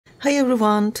Hi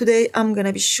everyone, today I'm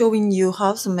gonna be showing you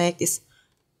how to make this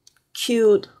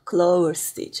cute clover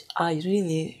stitch. I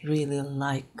really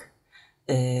like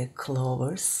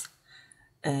clovers,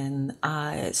 and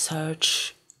I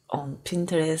search on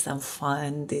Pinterest and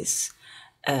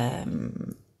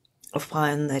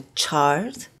find a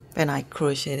chart. When I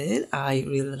crocheted it, I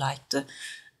really liked the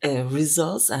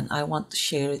results, and I want to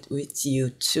share it with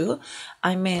you too.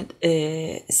 I made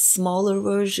a smaller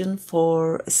version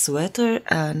for a sweater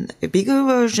and a bigger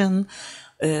version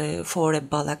for a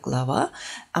balaclava.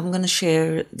 I'm gonna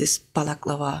share this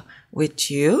balaclava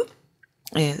with you,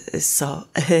 so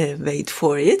wait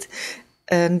for it.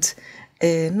 And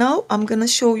now I'm gonna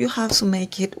show you how to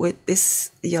make it with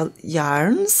these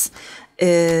yarns.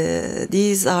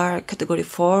 These are category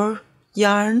 4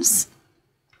 yarns.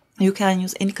 You can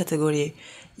use any category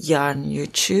yarn you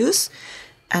choose,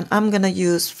 and I'm gonna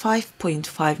use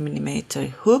 5.5 millimeter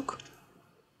hook.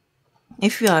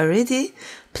 If you are ready,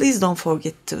 please don't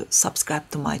forget to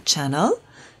subscribe to my channel.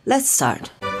 Let's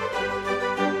start.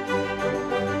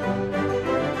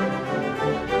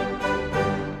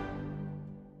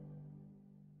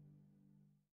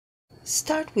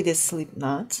 Start with a slip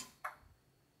knot,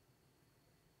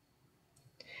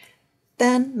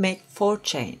 then make 4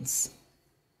 chains.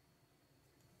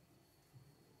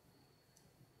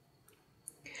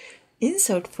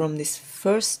 Insert from this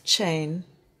first chain,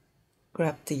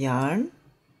 grab the yarn,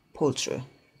 pull through.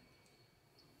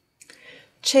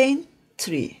 Chain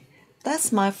 3,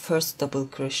 that's my first double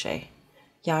crochet.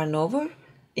 Yarn over,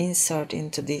 insert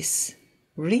into this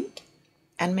ring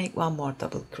and make 1 more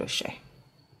double crochet.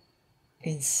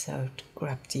 Insert,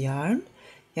 grab the yarn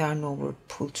over,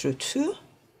 pull through 2,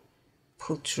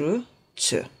 pull through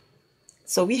 2.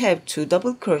 So we have 2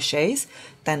 double crochets,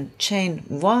 then chain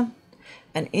 1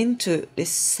 and into this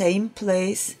same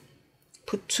place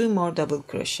put 2 more double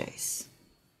crochets.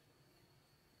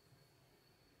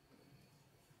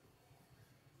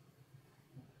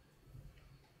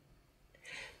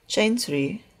 Chain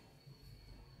 3.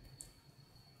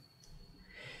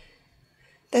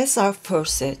 That's our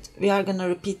first set. We are gonna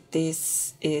repeat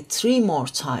this 3 more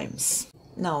times.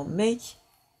 Now make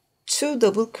 2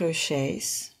 double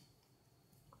crochets.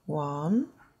 1,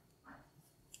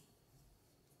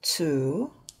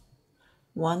 2,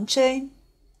 1 chain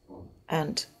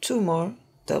and 2 more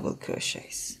double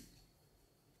crochets.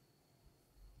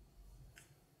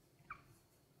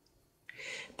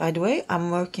 By the way, I'm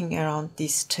working around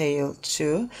this tail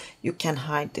too. You can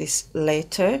hide this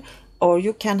later, or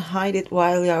you can hide it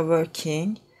while you are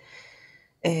working.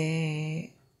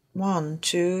 1,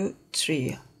 2,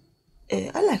 3.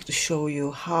 I like to show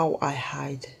you how I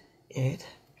hide it.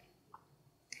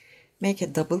 Make a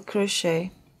double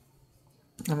crochet,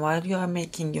 and while you are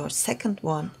making your second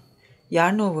one,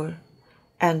 yarn over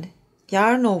and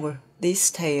yarn over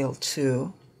this tail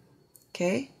too.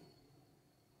 Okay,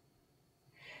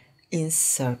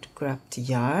 insert, grab the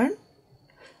yarn.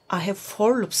 I have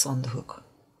 4 loops on the hook.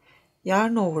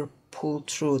 Yarn over, pull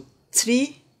through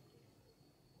 3,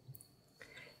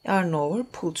 yarn over,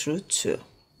 pull through 2.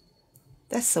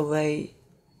 That's a way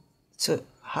to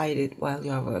hide it while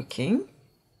you are working.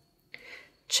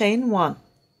 Chain 1.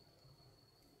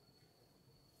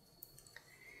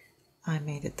 I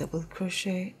made a double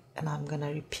crochet and I'm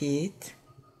gonna repeat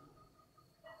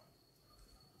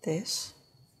this.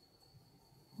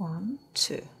 1,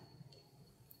 2.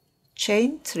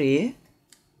 Chain 3.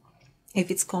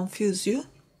 If it's confuse you,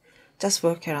 just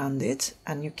work around it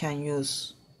and you can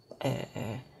use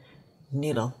a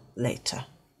needle later.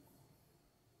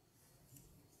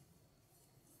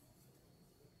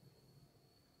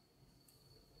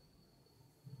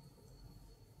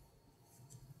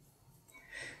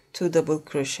 Two double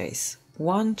crochets,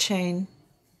 1 chain,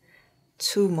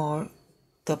 2 more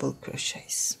double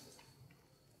crochets.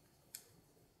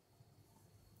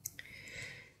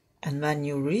 And when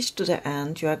you reach to the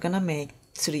end, you are gonna make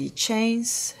 3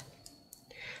 chains.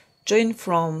 Join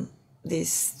from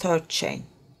this 3rd chain.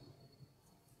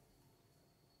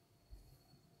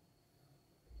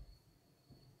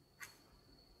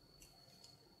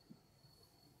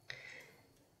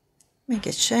 Make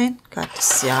a chain, cut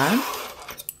this yarn.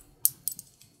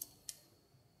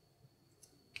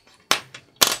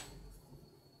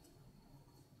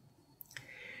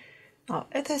 Now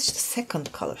attach the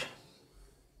second color.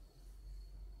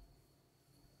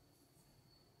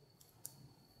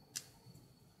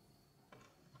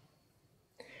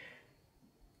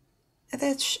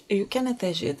 You can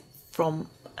attach it from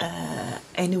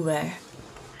anywhere,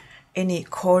 any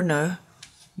corner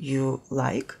you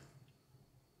like.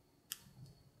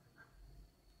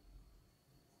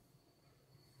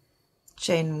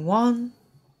 Chain 1,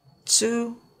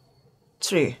 2,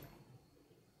 3.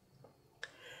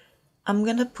 I'm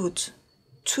gonna put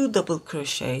 2 double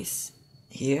crochets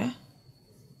here.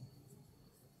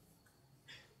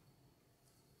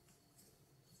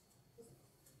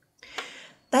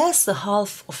 That's the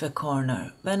half of a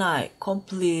corner. When I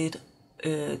complete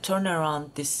turn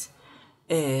around this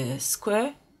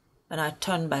square, when I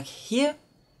turn back here,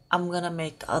 I'm gonna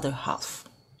make the other half.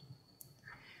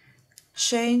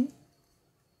 Chain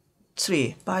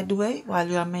 3. By the way, while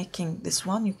you are making this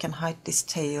one, you can hide this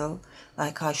tail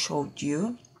like I showed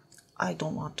you. I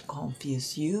don't want to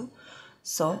confuse you,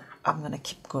 so I'm gonna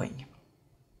keep going.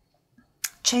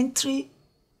 Chain 3.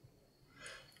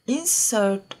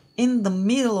 Insert in the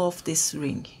middle of this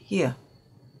ring here.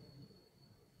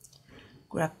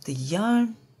 Grab the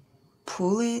yarn,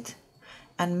 pull it,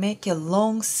 and make a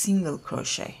long single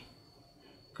crochet.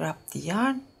 Grab the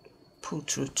yarn, pull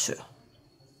through 2.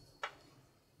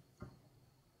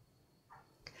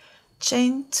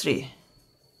 Chain 3.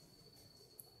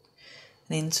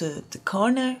 And into the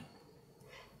corner,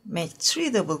 make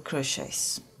 3 double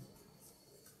crochets.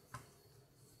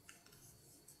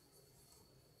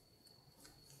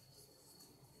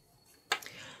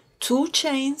 Two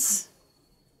chains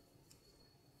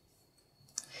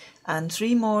and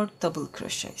 3 more double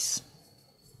crochets.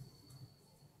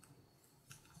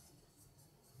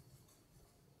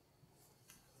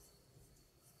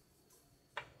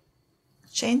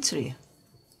 Chain 3.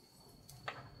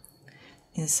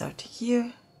 Insert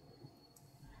here,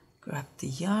 grab the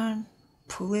yarn,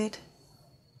 pull it,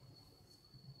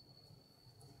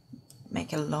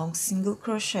 make a long single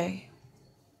crochet,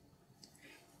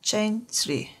 chain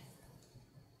 3,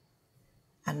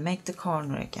 and make the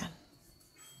corner again.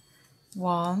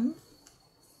 1,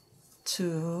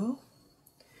 2,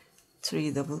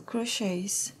 3 double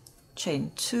crochets,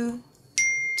 chain 2,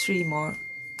 3 more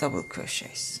double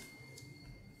crochets.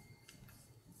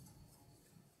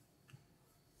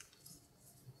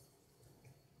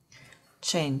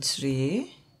 Chain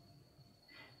 3,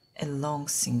 a long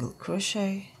single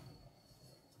crochet,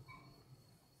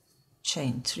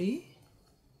 chain 3,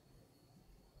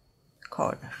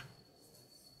 corner.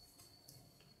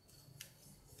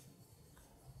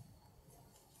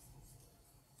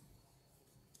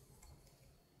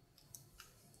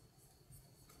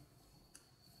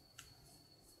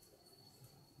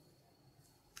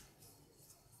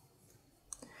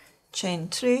 Chain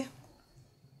 3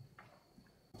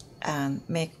 and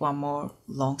make 1 more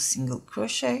long single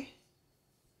crochet,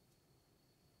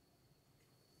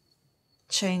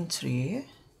 chain 3,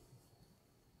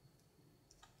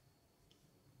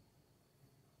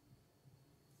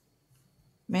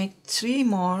 make 3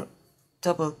 more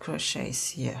double crochets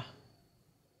here,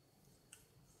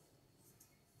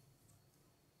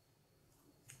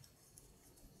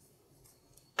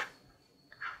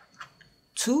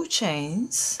 two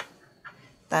chains,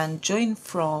 then join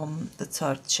from the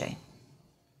 3rd chain.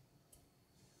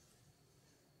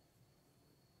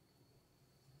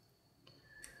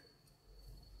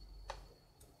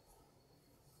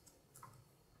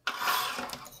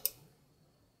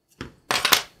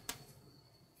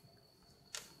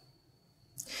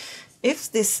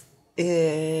 If this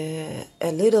is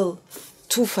a little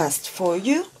too fast for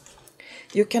you,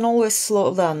 you can always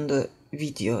slow down the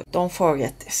video. Don't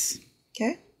forget this,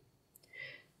 okay?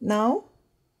 Now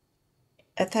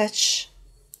attach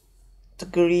the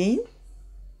green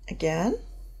again,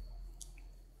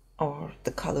 or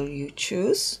the color you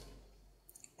choose.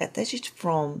 Attach it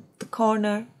from the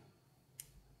corner.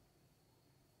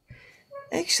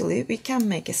 Actually, we can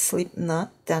make a slip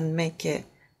knot, then make a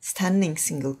standing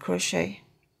single crochet.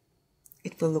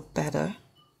 It will look better.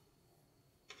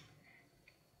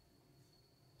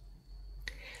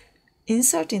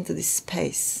 Insert into this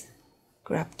space.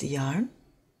 Grab the yarn.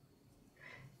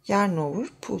 Yarn over,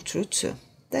 pull through 2.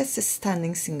 That's a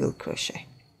standing single crochet.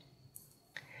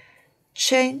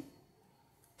 Chain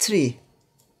 3.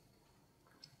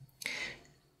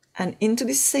 And into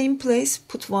the same place,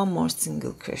 put 1 more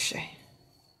single crochet.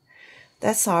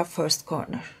 That's our first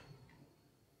corner.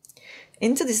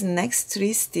 Into this next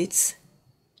 3 stitches,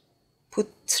 put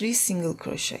 3 single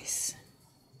crochets.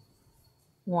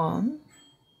 1,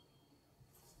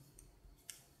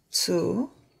 2,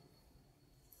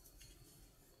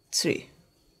 3.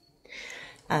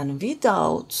 And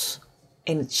without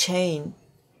any chain,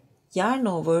 yarn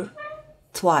over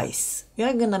twice. We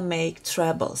are gonna make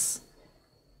trebles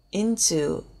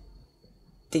into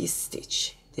this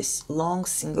stitch, this long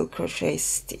single crochet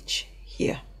stitch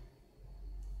here.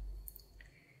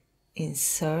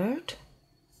 Insert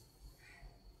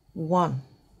 1,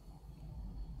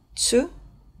 2,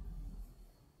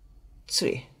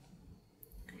 3.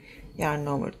 yarn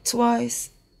over twice,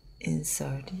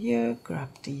 insert here, grab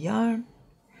the yarn,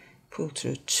 pull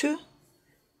through 2,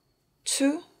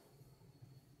 2,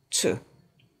 2.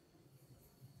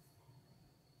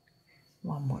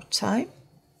 One more time.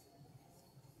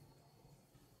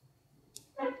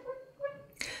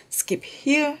 Skip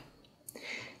here.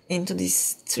 Into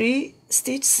these 3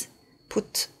 stitches,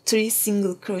 put 3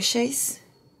 single crochets.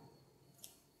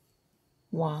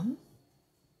 1,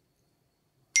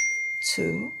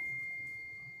 2,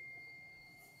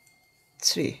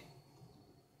 3.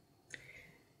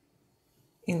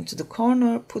 Into the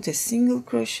corner, put a single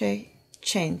crochet,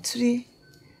 chain 3,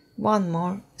 1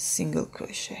 more single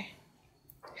crochet.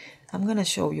 I'm gonna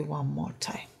show you one more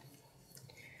time.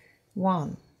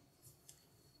 1,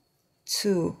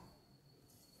 2,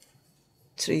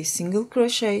 3 single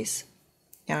crochets,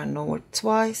 yarn over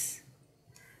twice,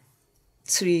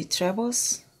 3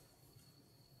 trebles,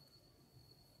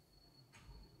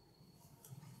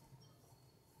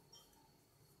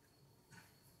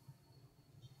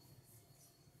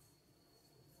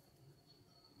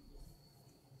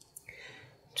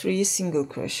 three single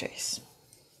crochets.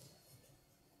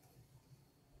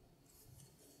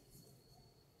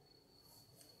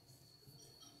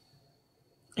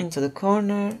 Into the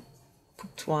corner,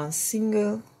 put 1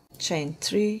 single, chain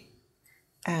 3,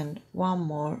 and 1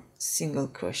 more single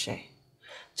crochet.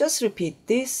 Just repeat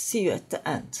this. See you at the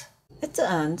end. At the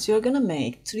end, you're gonna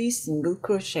make 3 single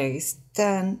crochets,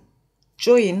 then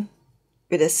join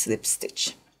with a slip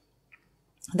stitch.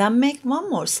 Then make 1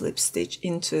 more slip stitch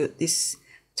into this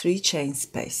 3 chain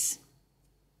space.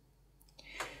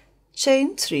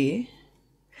 Chain 3,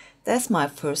 that's my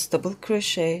first double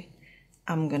crochet.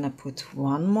 I'm gonna put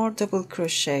 1 more double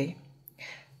crochet,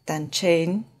 then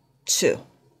chain 2.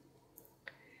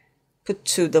 Put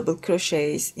 2 double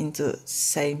crochets into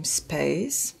same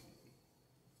space.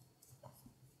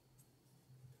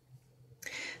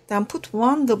 Then put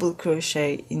 1 double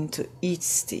crochet into each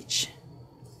stitch.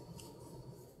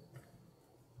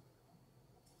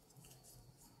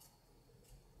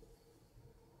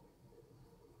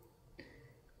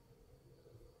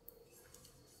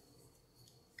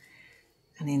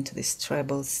 And into this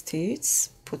treble stitch,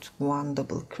 put 1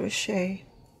 double crochet.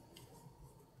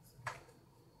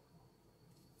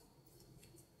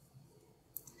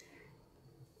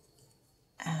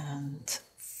 And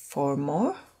 4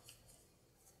 more.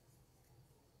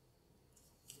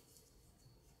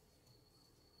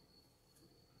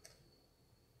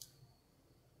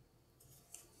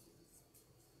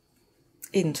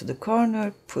 Into the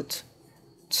corner, put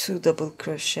 2 double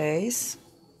crochets.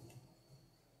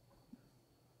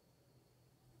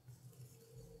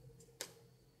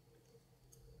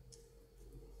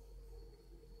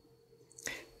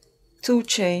 Two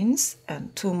chains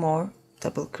and 2 more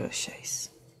double crochets.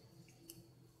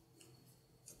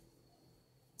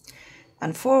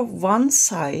 And for one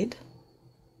side,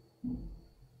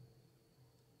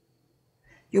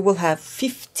 you will have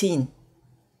 15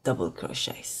 double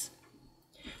crochets.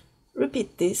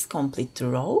 Repeat this, complete the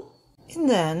row. In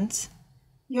the end,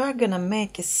 you are gonna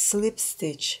make a slip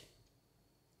stitch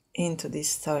into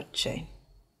this 3rd chain.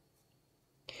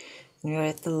 And you are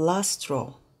at the last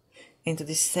row. Into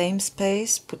the same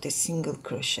space, put a single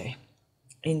crochet.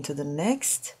 Into the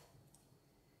next,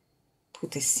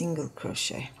 put a single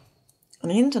crochet.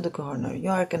 And into the corner, you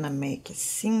are gonna make a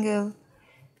single,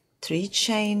 3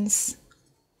 chains,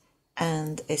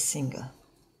 and a single.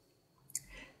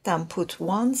 Then put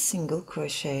 1 single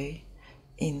crochet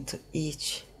into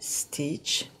each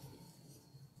stitch.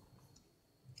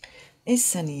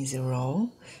 It's an easy row.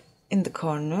 In the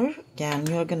corner, again,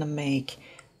 you're gonna make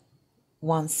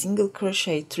 1 single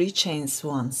crochet, 3 chains,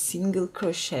 1 single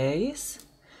crochets,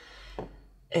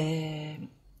 and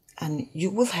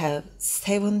you will have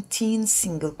 17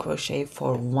 single crochet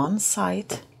for one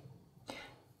side.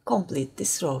 Complete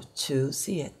this row too.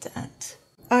 See you at the end.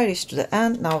 I reached to the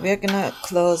end. Now we're gonna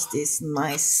close this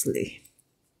nicely.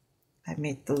 I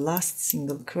made the last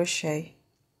single crochet.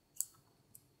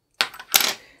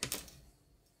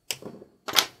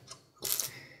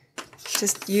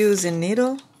 Just use a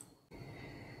needle.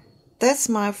 That's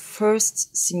my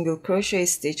first single crochet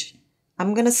stitch.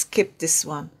 I'm gonna skip this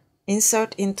one.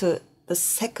 Insert into the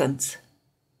 2nd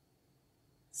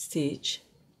stitch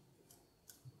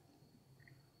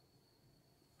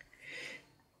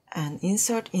and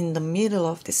insert in the middle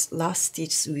of this last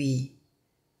stitch V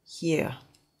here.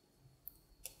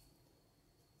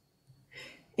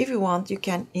 If you want, you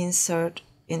can insert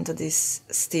into this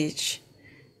stitch.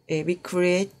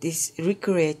 Recreate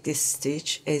this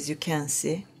stitch, as you can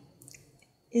see.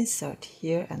 Insert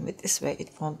here, and with this way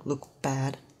it won't look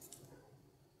bad.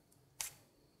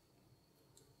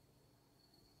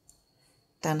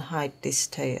 then hide this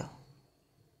tail.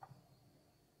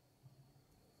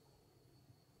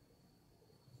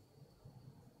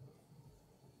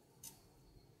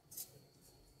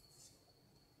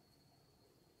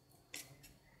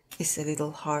 It's a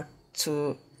little hard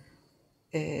to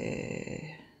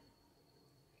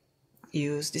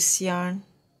use this yarn.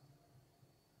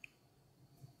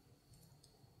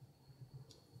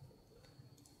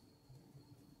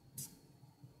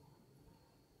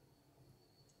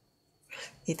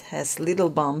 It has little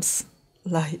bumps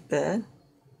like that.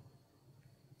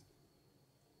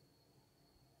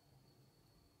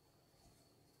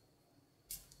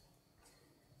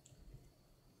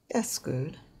 That's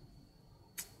good.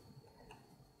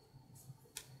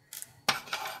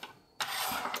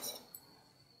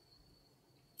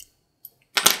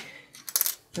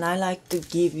 And I like to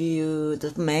give you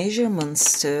the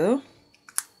measurements too.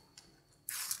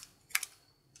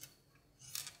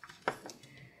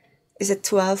 It's a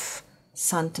 12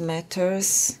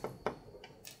 centimeters,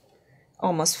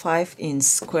 almost 5-inch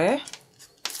square.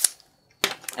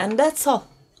 And that's all.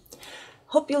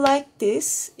 Hope you like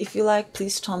this. If you like,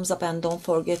 please thumbs up and don't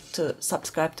forget to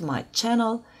subscribe to my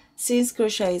channel. Sirin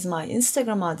Crochet is my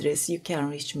Instagram address. You can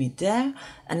reach me there.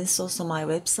 And it's also my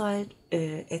website,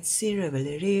 Etsy,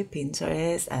 Ravelry,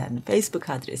 Pinterest, and Facebook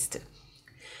address too.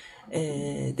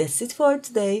 That's it for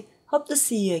today. Hope to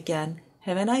see you again.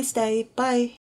 Have a nice day. Bye.